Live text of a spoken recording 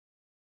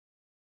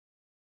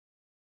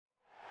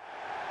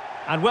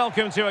And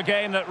welcome to a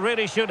game that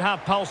really should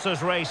have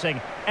pulses racing.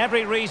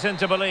 Every reason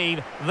to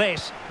believe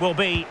this will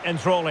be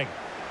enthralling.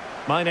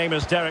 My name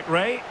is Derek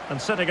Ray,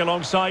 and sitting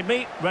alongside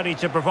me, ready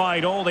to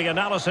provide all the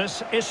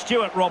analysis, is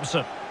Stuart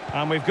Robson.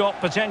 And we've got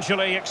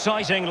potentially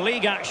exciting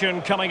league action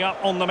coming up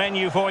on the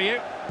menu for you.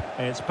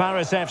 It's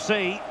Paris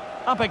FC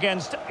up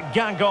against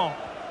Guingamp.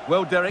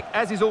 Well, Derek,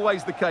 as is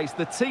always the case,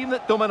 the team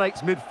that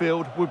dominates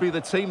midfield will be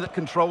the team that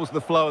controls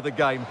the flow of the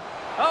game.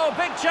 Oh,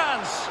 big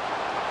chance!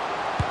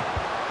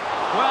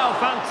 Well,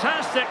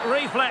 fantastic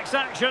reflex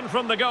action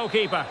from the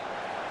goalkeeper.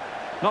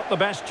 Not the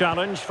best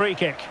challenge, free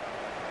kick.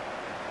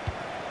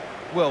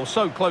 Well,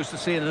 so close to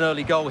seeing an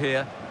early goal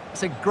here.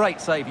 It's a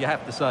great save, you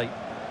have to say.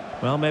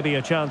 Well, maybe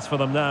a chance for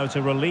them now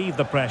to relieve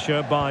the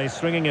pressure by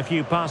stringing a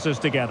few passes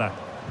together.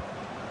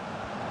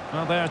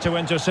 Well, there to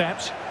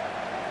intercept.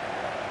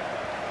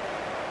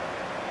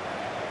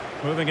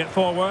 Moving it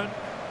forward.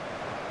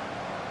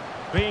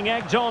 Being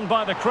egged on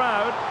by the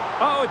crowd.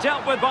 Oh,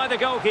 dealt with by the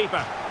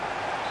goalkeeper.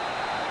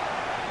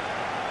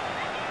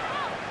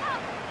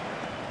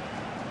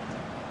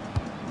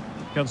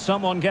 Can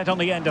someone get on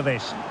the end of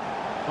this?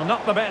 Well,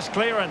 not the best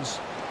clearance.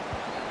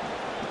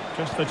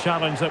 Just the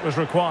challenge that was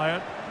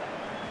required.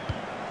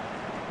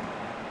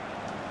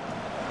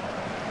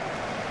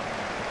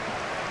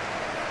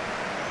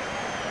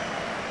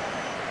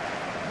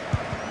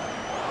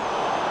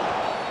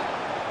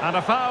 And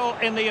a foul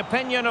in the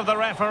opinion of the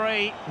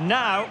referee.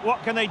 Now,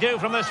 what can they do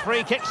from this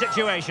free kick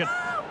situation?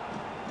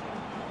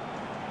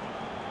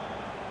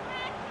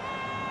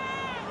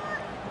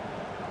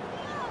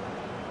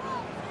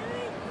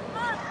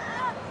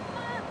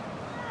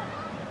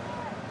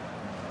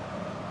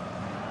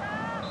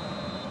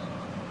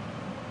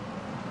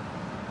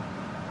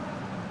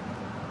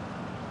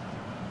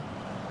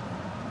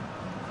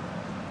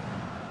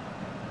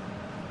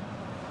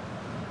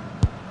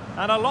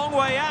 And a long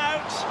way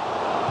out.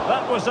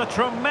 That was a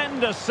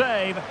tremendous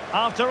save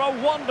after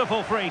a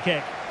wonderful free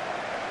kick.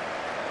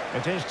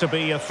 It is to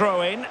be a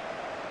throw-in.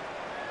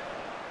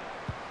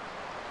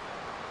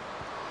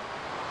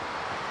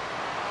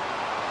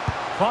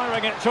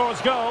 Firing it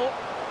towards goal.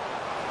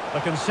 The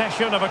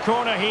concession of a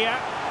corner here.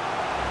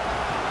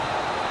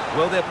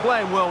 Well, they're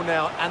playing well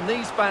now, and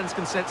these fans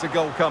can sense a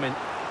goal coming.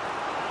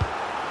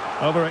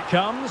 Over it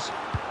comes.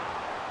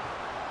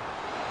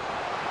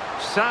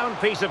 Sound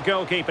piece of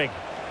goalkeeping.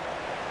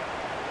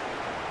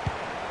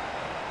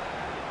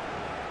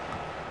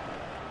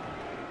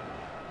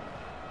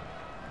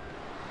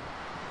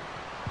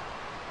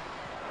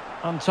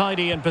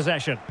 Untidy in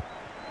possession.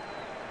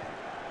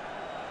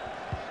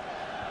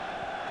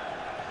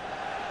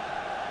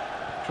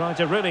 Trying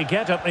to really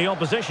get at the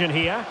opposition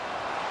here.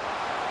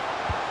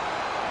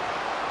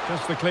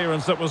 Just the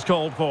clearance that was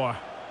called for.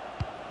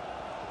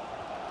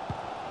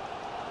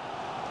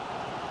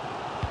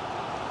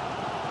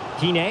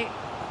 Kine.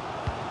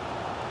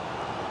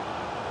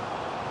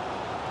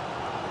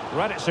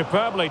 Read it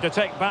superbly to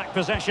take back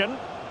possession.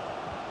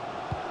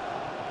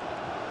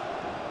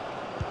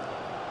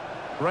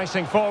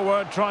 Racing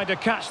forward, trying to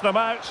catch them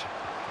out.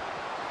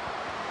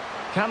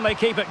 Can they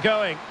keep it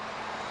going?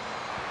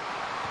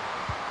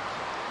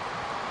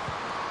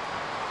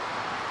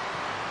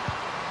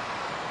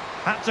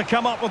 Had to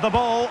come up with the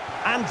ball,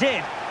 and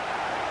did.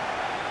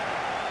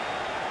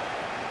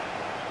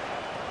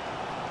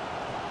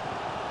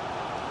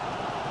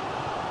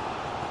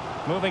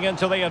 Moving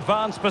into the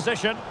advanced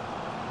position.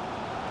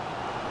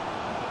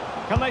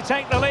 Can they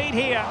take the lead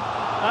here?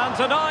 And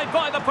denied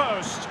by the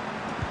post.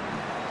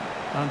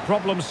 And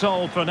problem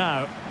solved for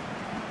now.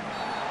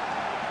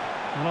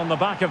 And on the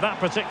back of that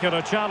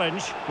particular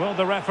challenge, will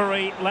the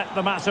referee let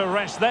the matter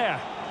rest there?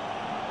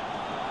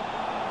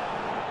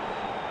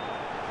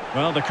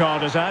 Well, the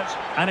card is out,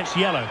 and it's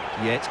yellow.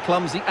 Yeah, it's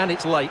clumsy and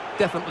it's late.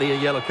 Definitely a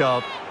yellow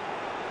card.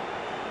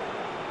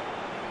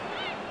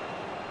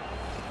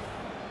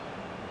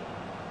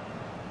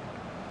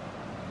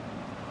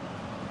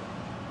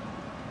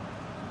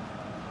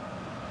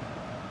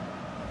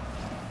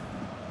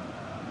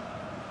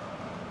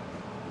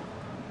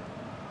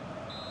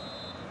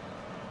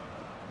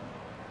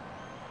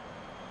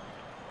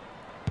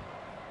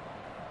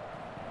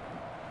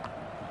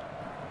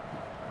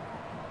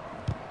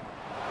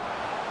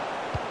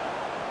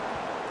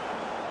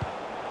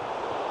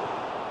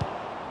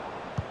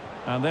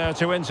 And there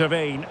to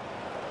intervene.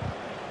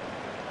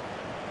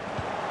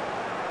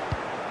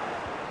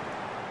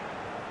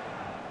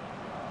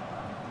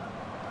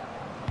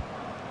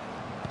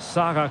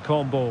 Sarah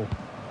Combo.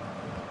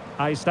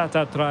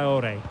 Aïssata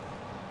Traoré.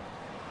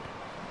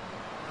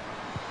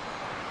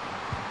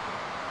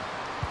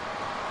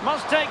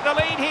 Must take the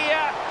lead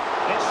here.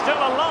 It's still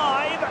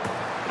alive.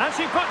 And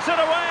she puts it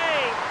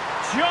away.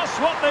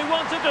 Just what they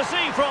wanted to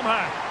see from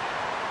her.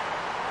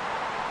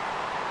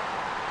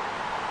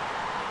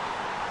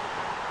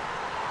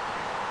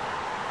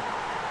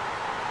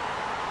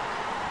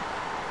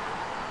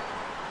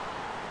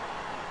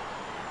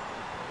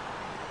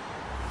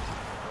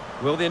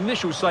 Well, the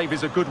initial save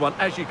is a good one,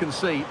 as you can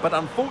see, but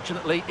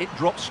unfortunately it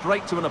dropped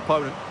straight to an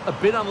opponent. A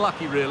bit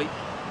unlucky, really.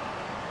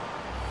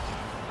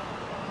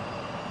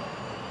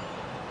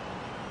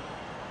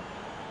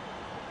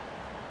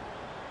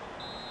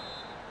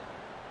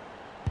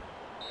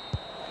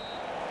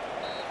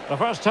 The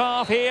first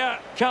half here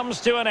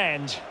comes to an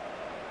end.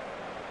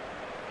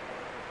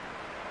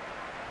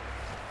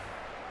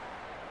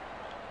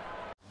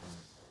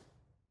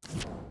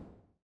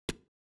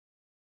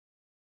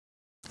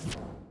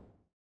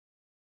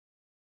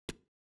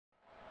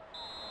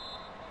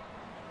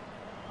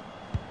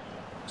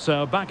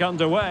 So back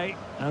underway,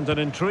 and an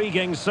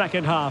intriguing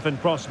second half in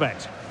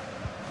prospect.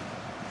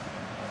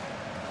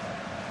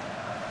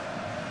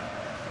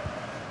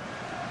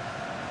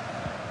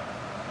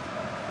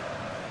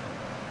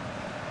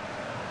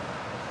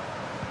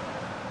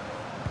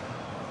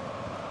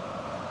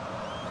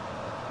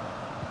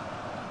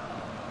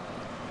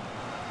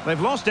 They've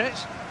lost it.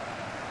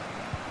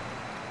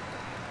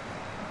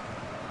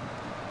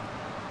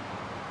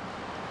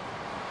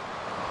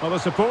 Well, the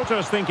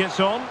supporters think it's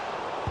on.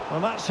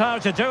 Well, that's how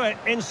to do it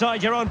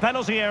inside your own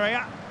penalty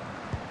area.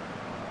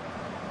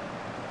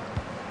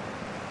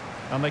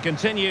 And they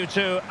continue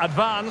to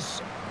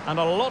advance, and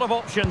a lot of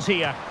options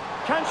here.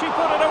 Can she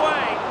put it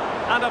away?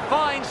 And a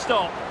fine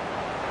stop.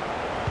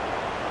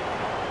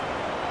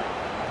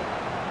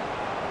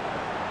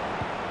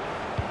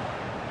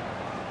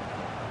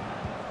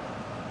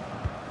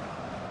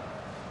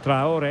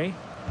 Traore.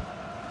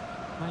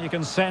 Well, you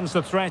can sense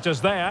the threat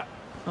is there.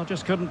 I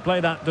just couldn't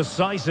play that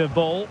decisive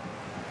ball.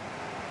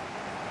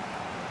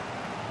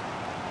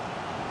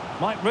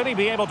 Might really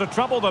be able to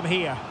trouble them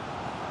here.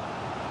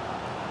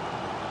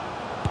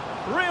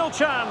 Real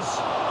chance.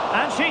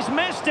 And she's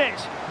missed it.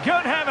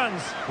 Good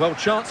heavens. Well,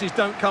 chances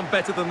don't come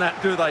better than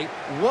that, do they?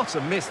 What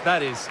a miss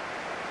that is.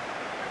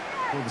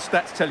 Well, the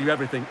stats tell you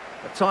everything.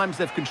 At times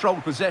they've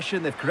controlled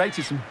possession, they've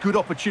created some good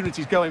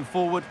opportunities going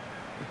forward.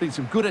 There's been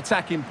some good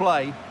attack in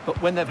play, but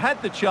when they've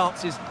had the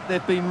chances,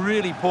 they've been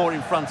really poor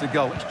in front of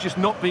goal. It's just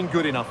not been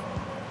good enough.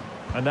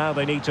 And now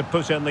they need to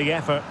put in the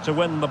effort to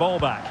win the ball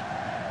back.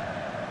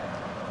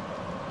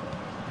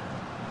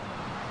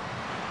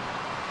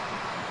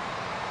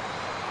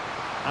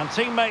 And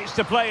teammates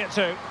to play it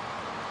to.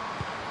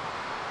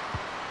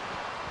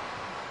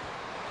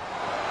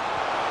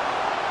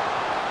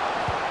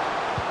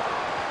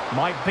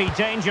 Might be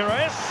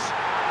dangerous.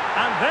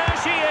 And there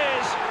she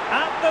is,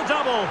 at the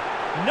double.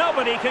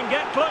 Nobody can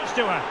get close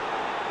to her.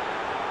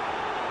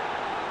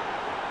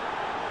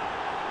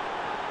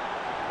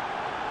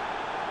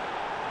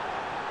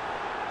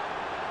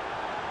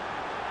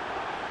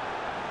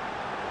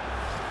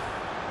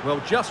 Well,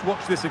 just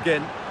watch this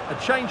again. A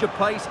change of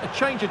pace, a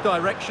change of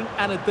direction,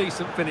 and a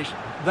decent finish.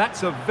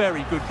 That's a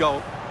very good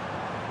goal.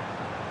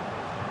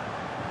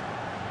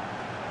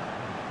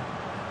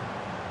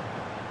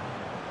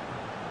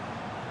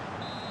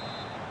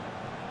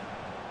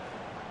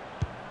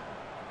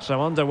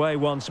 So underway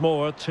once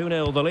more,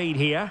 2-0 the lead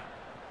here.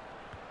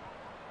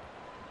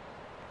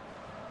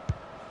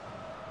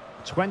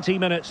 20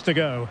 minutes to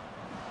go.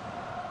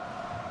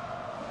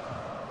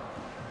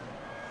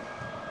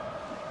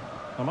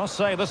 I must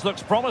say this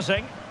looks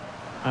promising.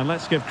 And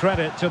let's give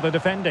credit to the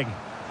defending.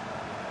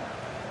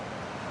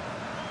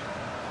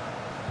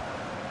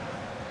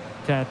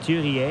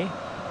 Couturier.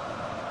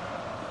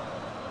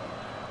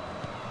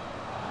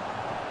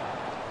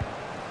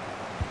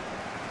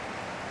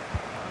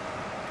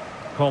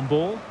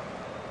 Combo.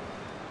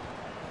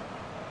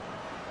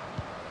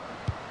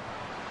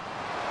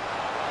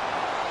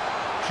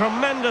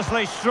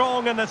 Tremendously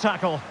strong in the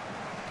tackle.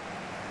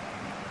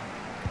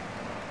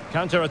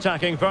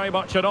 Counter-attacking, very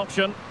much an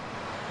option.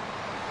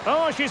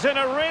 Oh, she's in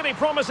a really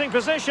promising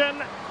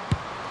position.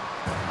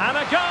 And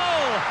a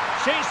goal!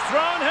 She's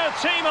thrown her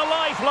team a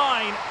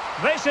lifeline.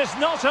 This is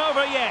not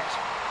over yet.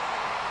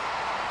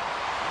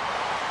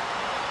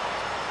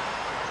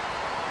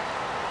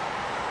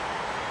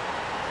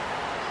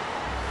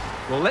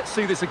 Well, let's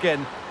see this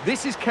again.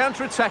 This is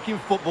counter-attacking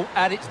football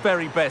at its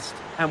very best.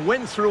 And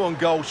when through on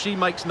goal, she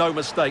makes no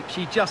mistake.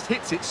 She just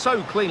hits it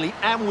so cleanly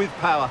and with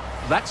power.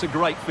 That's a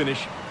great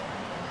finish.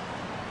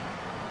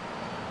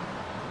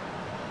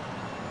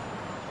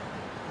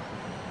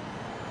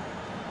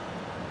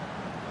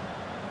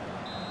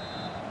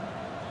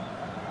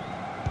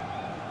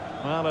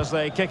 Well, as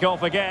they kick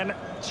off again,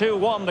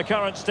 2-1 the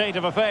current state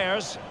of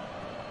affairs.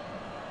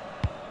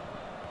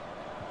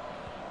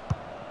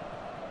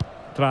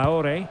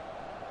 Traore.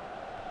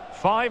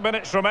 5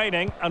 minutes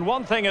remaining, and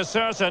one thing is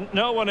certain,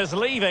 no one is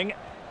leaving,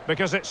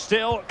 because it's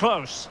still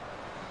close.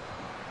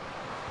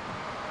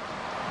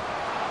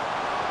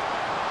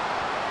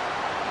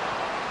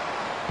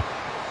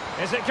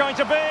 Is it going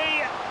to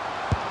be?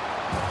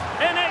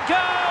 In it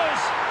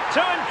goes!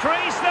 To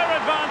increase their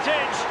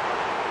advantage!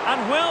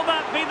 And will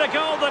that be the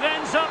goal that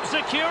ends up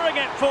securing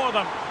it for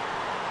them?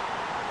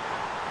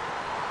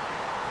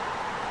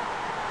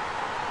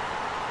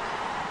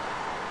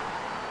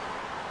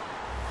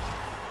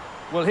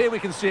 Well, here we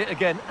can see it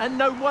again, and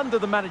no wonder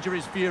the manager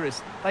is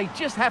furious. They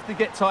just have to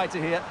get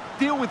tighter here,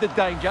 deal with the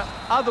danger,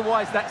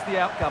 otherwise that's the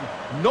outcome.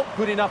 Not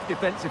good enough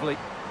defensively.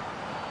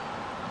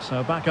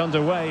 So back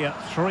underway at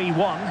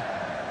 3-1.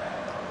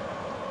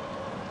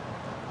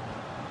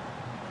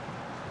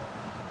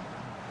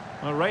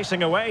 Well,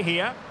 racing away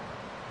here.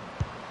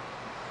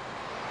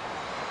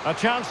 A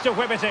chance to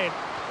whip it in.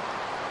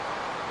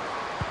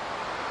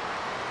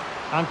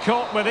 And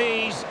caught with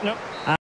ease. No,